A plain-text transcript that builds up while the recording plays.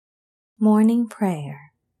Morning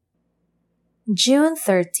Prayer, June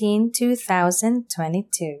 13,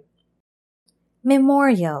 2022.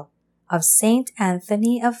 Memorial of Saint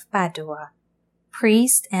Anthony of Padua,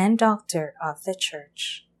 priest and doctor of the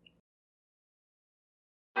Church.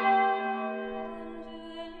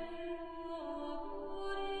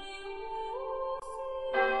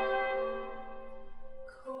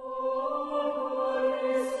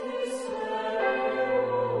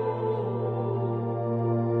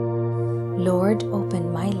 Lord,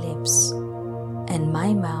 open my lips, and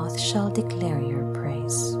my mouth shall declare your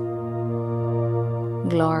praise.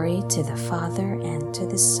 Glory to the Father, and to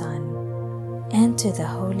the Son, and to the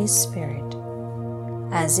Holy Spirit,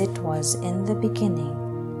 as it was in the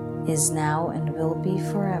beginning, is now, and will be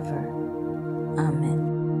forever. Amen.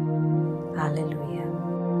 Alleluia.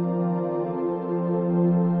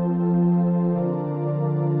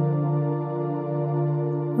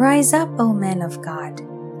 Rise up, O men of God.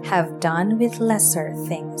 Have done with lesser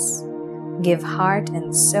things. Give heart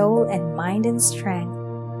and soul and mind and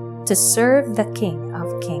strength to serve the King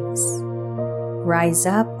of Kings. Rise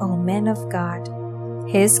up, O men of God,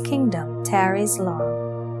 His kingdom tarries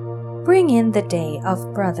long. Bring in the day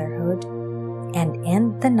of brotherhood and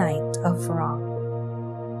end the night of wrong.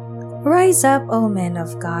 Rise up, O men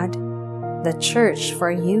of God, the church for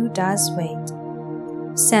you does wait,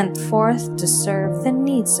 sent forth to serve the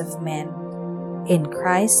needs of men. In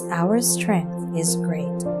Christ our strength is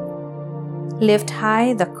great. Lift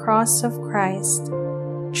high the cross of Christ,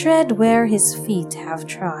 tread where His feet have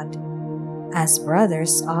trod. As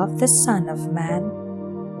brothers of the Son of Man,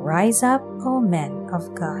 rise up, O men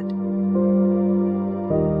of God.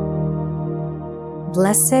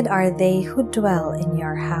 Blessed are they who dwell in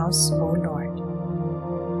your house, O Lord.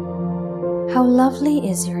 How lovely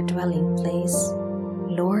is your dwelling place,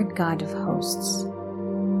 Lord God of hosts.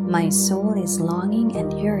 My soul is longing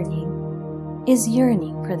and yearning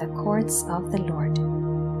for the courts of the Lord.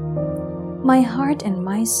 My heart and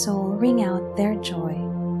my soul ring out their joy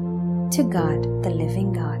to God, the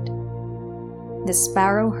living God. The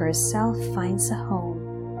sparrow herself finds a home,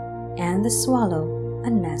 and the swallow a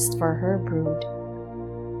nest for her brood.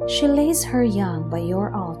 She lays her young by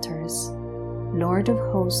your altars, Lord of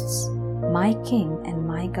hosts, my King and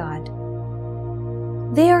my God.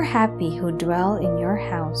 They are happy who dwell in your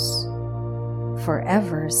house,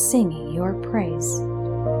 forever singing your praise.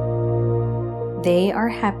 They are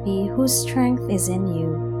happy whose strength is in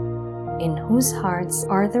you, in whose hearts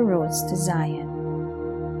are the roads to Zion.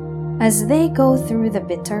 As they go through the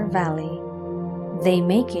bitter valley, they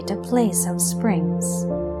make it a place of springs.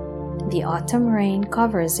 The autumn rain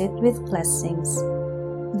covers it with blessings.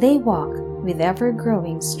 They walk with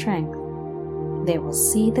ever-growing strength. They will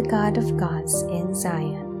see the God of gods in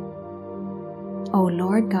Zion. O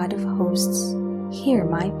Lord God of hosts, hear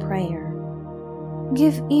my prayer.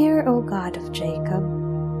 Give ear, O God of Jacob.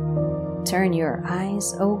 Turn your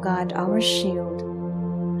eyes, O God, our shield.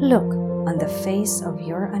 Look on the face of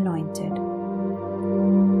your anointed.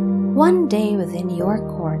 One day within your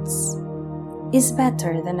courts is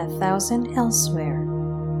better than 1,000 elsewhere.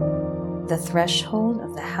 The threshold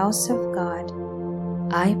of the house of God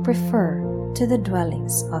I prefer to the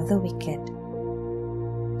dwellings of the wicked.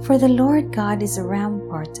 For the Lord God is a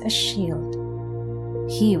rampart, a shield.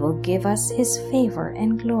 He will give us His favor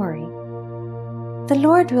and glory. The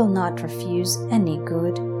Lord will not refuse any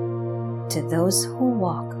good to those who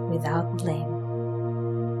walk without blame.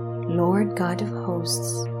 Lord God of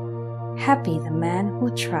hosts, happy the man who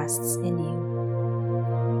trusts in you.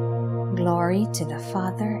 Glory to the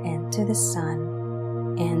Father, and to the Son,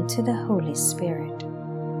 and to the Holy Spirit,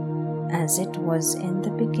 as it was in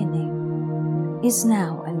the beginning, is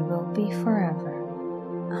now, and will be forever.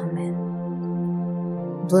 Amen.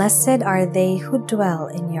 Blessed are they who dwell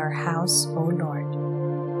in your house, O Lord.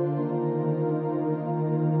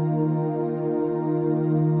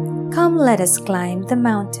 Come, let us climb the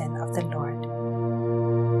mountain of the Lord.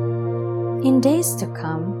 In days to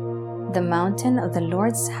come, the mountain of the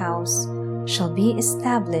Lord's house shall be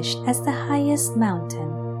established as the highest mountain,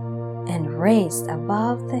 and raised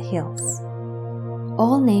above the hills.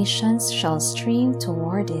 All nations shall stream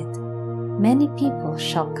toward it. Many people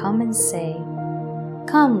shall come and say,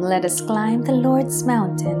 Come, let us climb the Lord's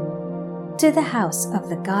mountain, to the house of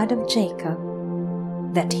the God of Jacob,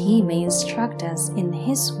 that He may instruct us in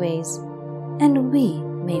His ways, and we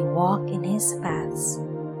may walk in His paths.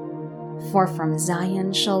 For from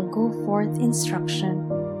Zion shall go forth instruction,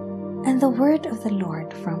 and the word of the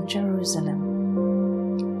Lord from Jerusalem.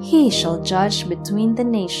 He shall judge between the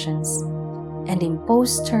nations, and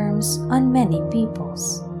impose terms on many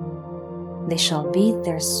peoples. They shall beat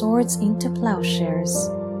their swords into plowshares,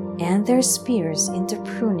 and their spears into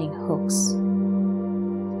pruning hooks.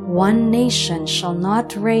 One nation shall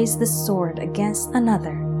not raise the sword against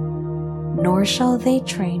another, nor shall they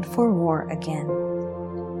train for war again.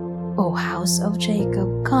 O house of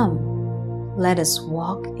Jacob, come, let us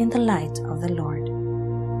walk in the light of the Lord.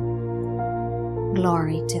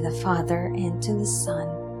 Glory to the Father, and to the Son,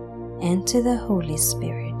 and to the Holy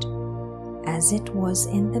Spirit, as it was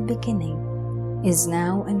in the beginning, is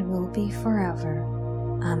now, and will be forever.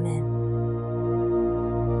 Amen.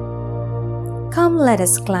 Come, let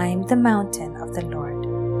us climb the mountain of the Lord.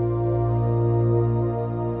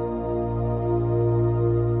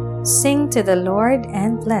 Sing to the Lord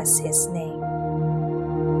and bless His name.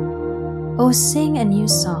 O sing a new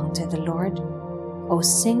song to the Lord. O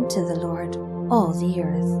sing to the Lord, all the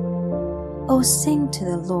earth. O sing to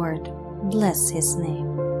the Lord, bless His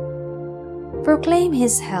name. Proclaim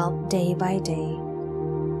His help day by day.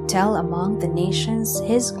 Tell among the nations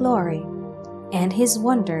His glory, and His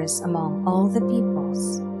wonders among all the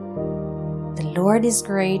peoples. The Lord is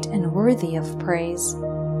great and worthy of praise,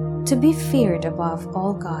 to be feared above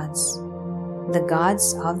all gods. The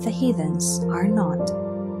gods of the heathens are not.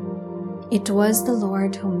 It was the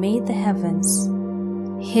Lord who made the heavens.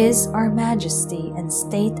 His are majesty and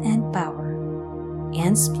state and power,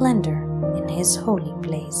 and splendor in His holy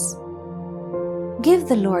place. Give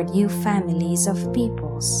the Lord, you families of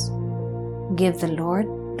peoples. Give the Lord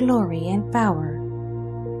glory and power.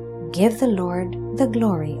 Give the Lord the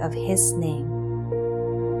glory of His name.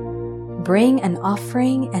 Bring an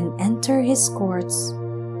offering and enter His courts.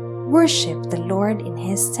 Worship the Lord in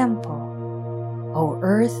His temple. O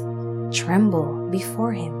earth, tremble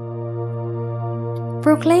before Him.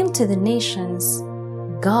 Proclaim to the nations,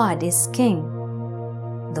 God is King.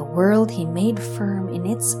 The world He made firm in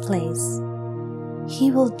its place.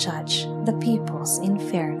 He will judge the peoples in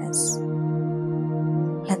fairness.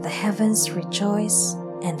 Let the heavens rejoice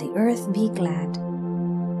and the earth be glad.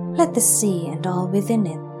 Let the sea and all within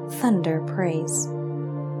it thunder praise.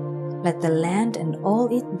 Let the land and all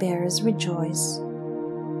it bears rejoice.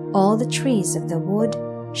 All the trees of the wood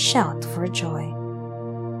shout for joy.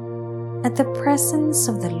 At the presence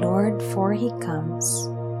of the Lord, for He comes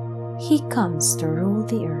to rule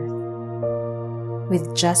the earth.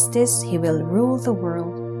 With justice He will rule the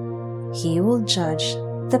world. He will judge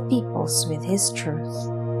the peoples with His truth.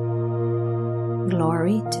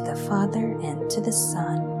 Glory to the Father, and to the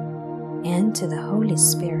Son, and to the Holy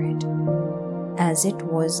Spirit, as it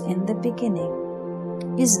was in the beginning,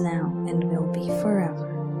 is now, and will be forever.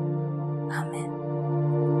 Amen.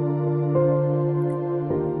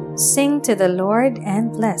 Sing to the Lord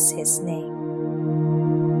and bless His name.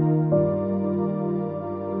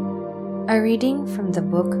 A reading from the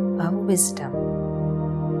Book of Wisdom.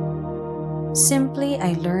 Simply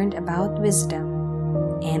I learned about wisdom,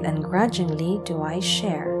 and ungrudgingly do I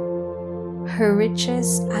share. Her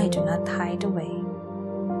riches I do not hide away.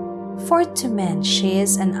 For to men she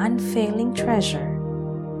is an unfailing treasure.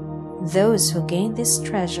 Those who gain this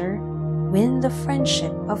treasure win the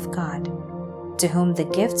friendship of God, to whom the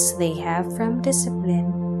gifts they have from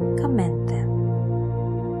discipline commend them.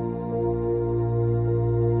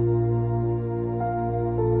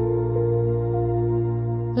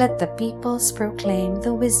 Let the peoples proclaim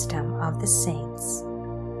the wisdom of the saints.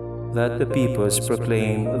 Let the peoples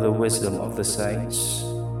proclaim the wisdom of the saints.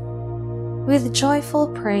 With joyful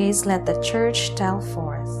praise let the church tell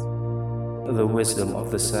forth the wisdom of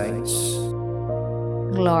the saints.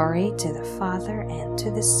 Glory to the Father, and to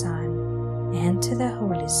the Son, and to the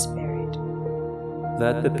Holy Spirit.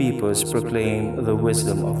 Let the peoples proclaim the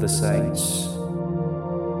wisdom of the saints.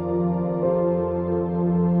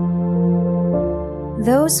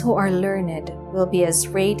 Those who are learned will be as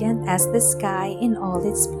radiant as the sky in all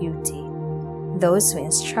its beauty. Those who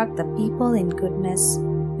instruct the people in goodness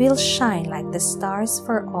will shine like the stars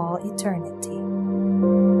for all eternity.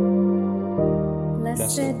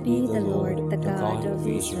 Blessed be the Lord, the God of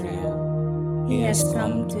Israel. He has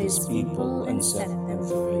come to His people and set them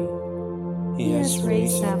free. He has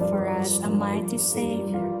raised up for us a mighty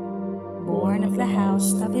Savior, born of the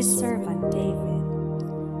house of His servant David.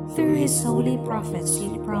 Through His holy prophets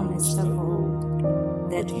He promised of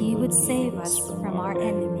old that He would save us from our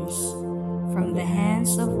enemies, from the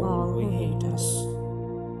hands of all who hate us.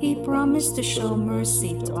 He promised to show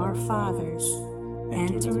mercy to our fathers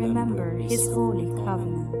and to remember His holy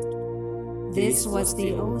covenant. This was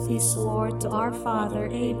the oath He swore to our father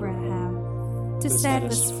Abraham, to set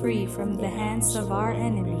us free from the hands of our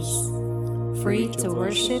enemies, free to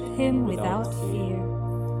worship Him without fear,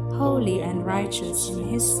 holy and righteous in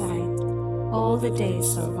His sight all the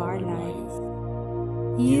days of our life.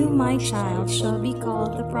 You, my child, shall be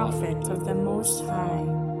called the prophet of the Most High,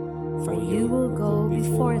 for you will go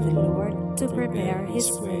before the Lord to prepare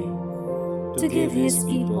his way, to give his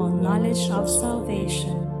people knowledge of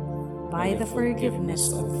salvation by the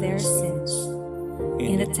forgiveness of their sins.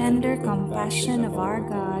 In the tender compassion of our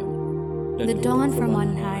God, the dawn from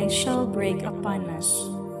on high shall break upon us,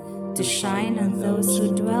 to shine on those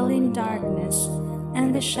who dwell in darkness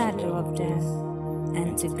and the shadow of death,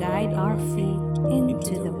 and to guide our feet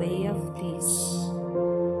into the way of peace.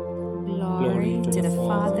 Glory to the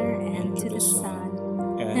Father, and to the Son,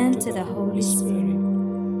 and to the Holy Spirit,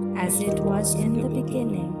 as it was in the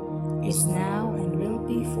beginning, is now, and will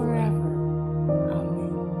be forever.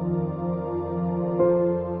 Amen.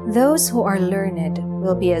 Those who are learned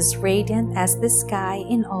will be as radiant as the sky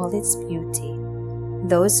in all its beauty.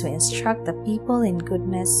 Those who instruct the people in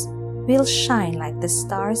goodness will shine like the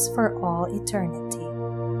stars for all eternity.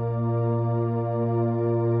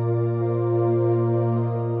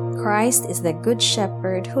 Christ is the good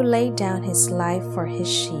shepherd who laid down his life for his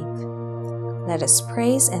sheep. Let us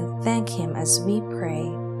praise and thank him as we pray.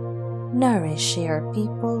 Nourish your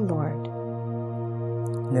people, Lord.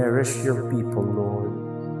 Nourish your people, Lord.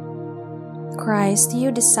 Christ,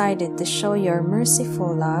 you decided to show your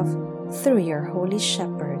merciful love through your holy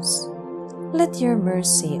shepherds. Let your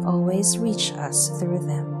mercy always reach us through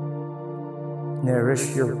them.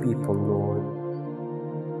 Nourish your people, Lord.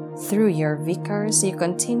 Through your vicars, you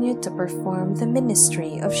continue to perform the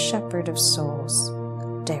ministry of shepherd of souls.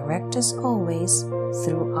 Direct us always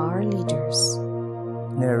through our leaders.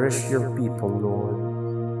 Nourish your people, Lord.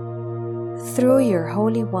 Through your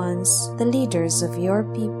holy ones, the leaders of your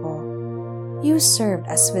people, you served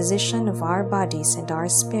as physician of our bodies and our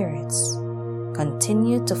spirits.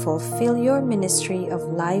 Continue to fulfill your ministry of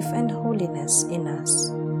life and holiness in us.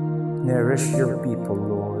 Nourish your people,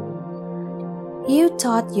 Lord. You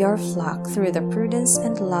taught your flock through the prudence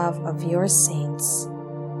and love of your saints.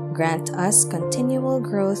 Grant us continual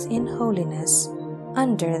growth in holiness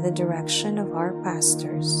under the direction of our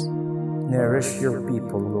pastors. Nourish your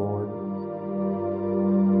people, Lord.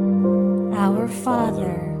 Our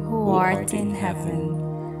Father, who art in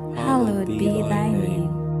heaven, hallowed be thy name.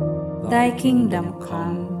 Thy kingdom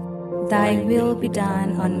come, thy will be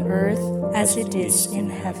done on earth as it is in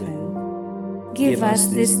heaven. Give us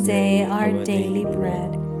this day our daily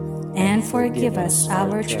bread, and forgive us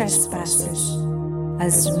our trespasses,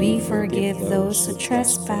 as we forgive those who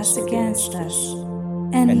trespass against us.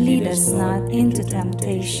 And lead us not into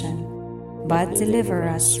temptation, but deliver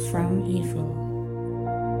us from evil.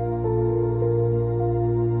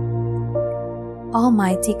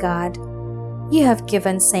 Almighty God, you have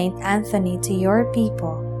given Saint Anthony to your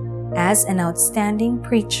people as an outstanding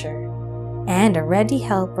preacher and a ready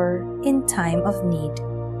helper in time of need.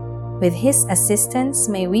 With his assistance,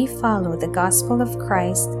 may we follow the gospel of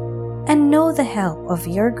Christ and know the help of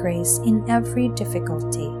your grace in every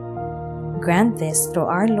difficulty. Grant this through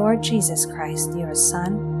our Lord Jesus Christ, your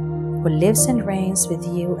Son, who lives and reigns with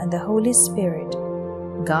you and the Holy Spirit,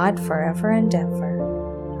 God forever and ever.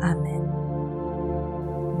 Amen.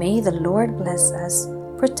 May the Lord bless us,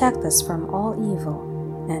 protect us from all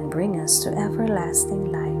evil, and bring us to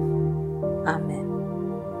everlasting life. Amen.